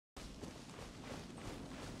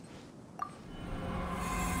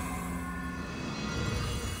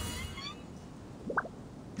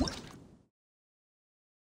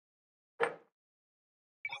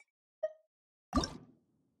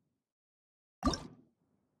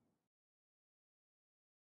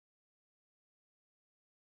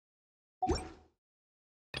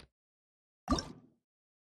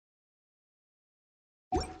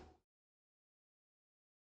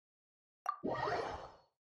Enhanced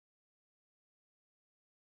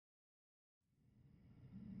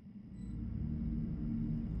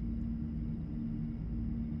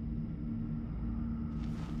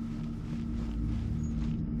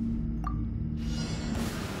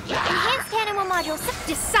animal module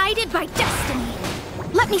decided by destiny.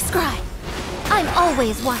 Let me scribe. I'm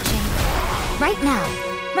always watching. Right now.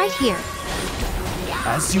 Right here.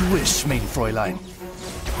 As you wish, main Fräulein.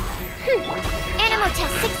 Animal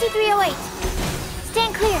test 6308.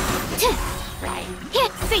 Stand clear.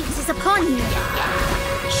 Hit. Fate is upon you.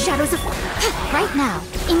 Shadows of... Right now.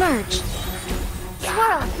 Emerge.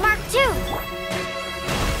 Swirl. Mark 2.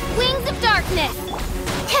 Wings of darkness.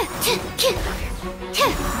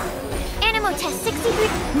 Animal test 63...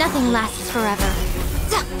 Nothing lasts forever.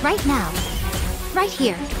 Right now. Right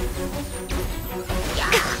here.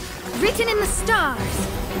 Written in the stars.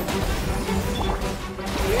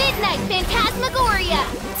 Midnight Phantasmagoria.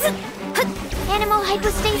 Animal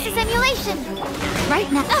hypostasis emulation. Right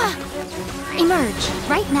now. Emerge.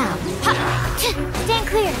 Right now. Stand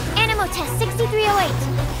clear. Animal test 6308.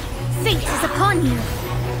 Fate is upon you.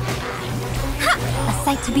 A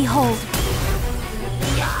sight to behold.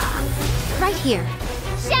 Right here.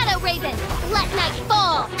 Shadow Raven. Let night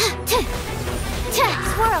fall.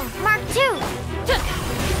 Swirl. Mark 2.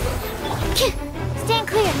 Stand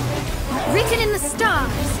clear. Written in the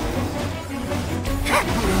stars.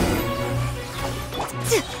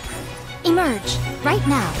 Emerge. Right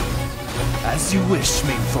now. As you wish,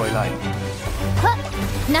 main Fräulein.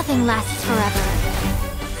 Nothing lasts forever.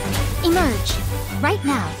 Emerge. Right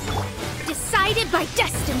now. Decided by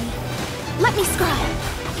destiny. Let me scribe.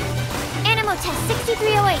 Animal test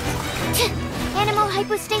 6308. Animal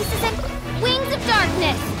hypostasis and wings of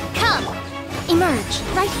darkness. Come. Emerge.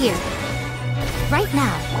 Right here. Right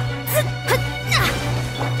now.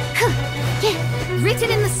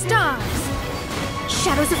 Written in the stars.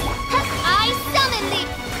 Shadows of... I summon thee!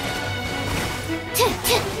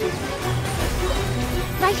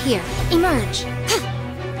 Right here. Emerge.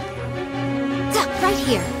 Right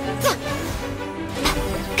here.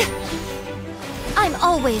 I'm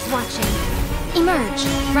always watching. Emerge.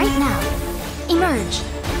 Right now. Emerge.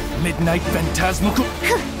 Midnight Phantasmagoria.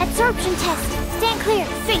 Absorption test. Stand clear.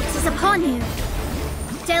 Fate is upon you.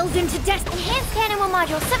 Delve into death. Enhanced animal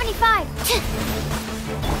module 75.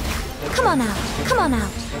 Come on out. Come on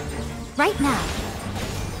out. Right now.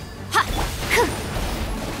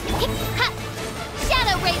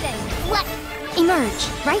 Shadow Raven. What? Emerge.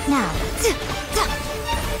 Right now.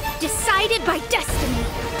 Decided by destiny.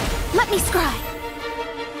 Let me scribe.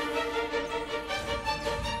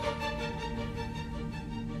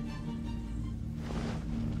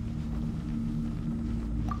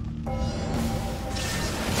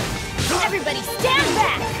 Everybody stand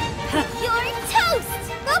back! You're toast!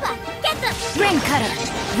 Boba, get the... Rain Cutter!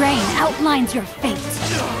 Rain outlines your fate.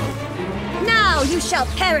 Now you shall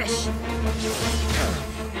perish!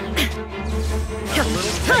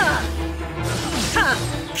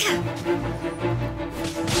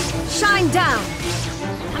 Shine down!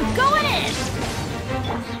 I'm going in!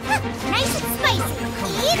 Nice and spicy!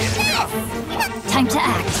 Eat this! Time to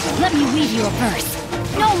act. Let me weave you a verse.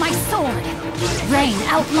 Know my sword! Rain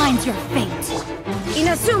outlines your fate.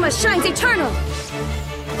 Inazuma shines eternal!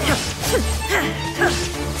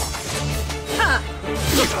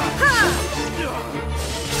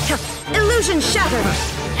 Illusion shattered!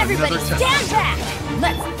 Everybody stand back!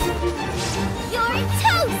 Let's... You're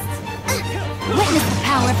toast! Witness the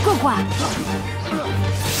power of Gugwa!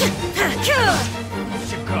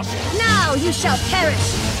 Now you shall perish!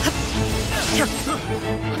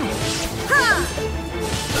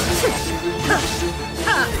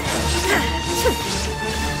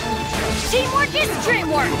 Teamwork is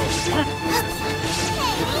dreamwork!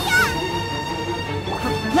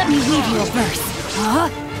 Let me weave you a verse.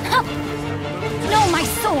 Know my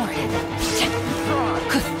sword!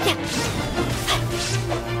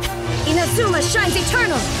 Inazuma shines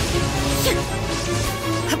eternal!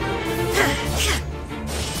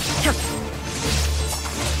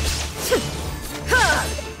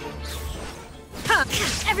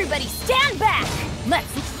 Everybody stand back! Let's...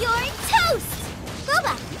 You're toast!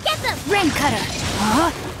 Boba, get them! Rain Cutter!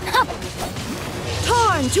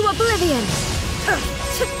 Torn to oblivion!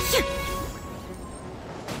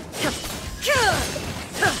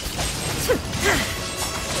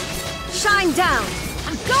 Shine down!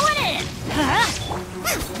 I'm going in!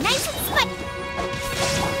 Nice and spiky!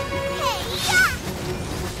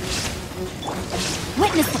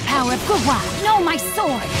 Witness the power of Gugwa! Know my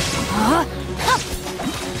sword!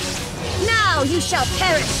 Now you shall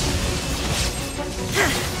perish!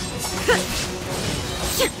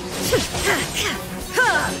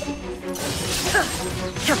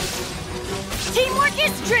 Teamwork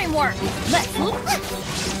is dreamwork! Let's move!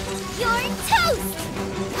 You're toast!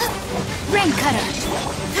 Rain Cutter!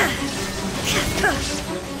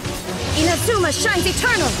 Inazuma shines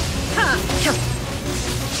eternal! Ha!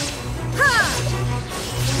 Ha!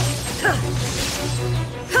 Ha!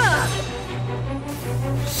 Ha!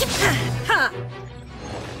 Ha!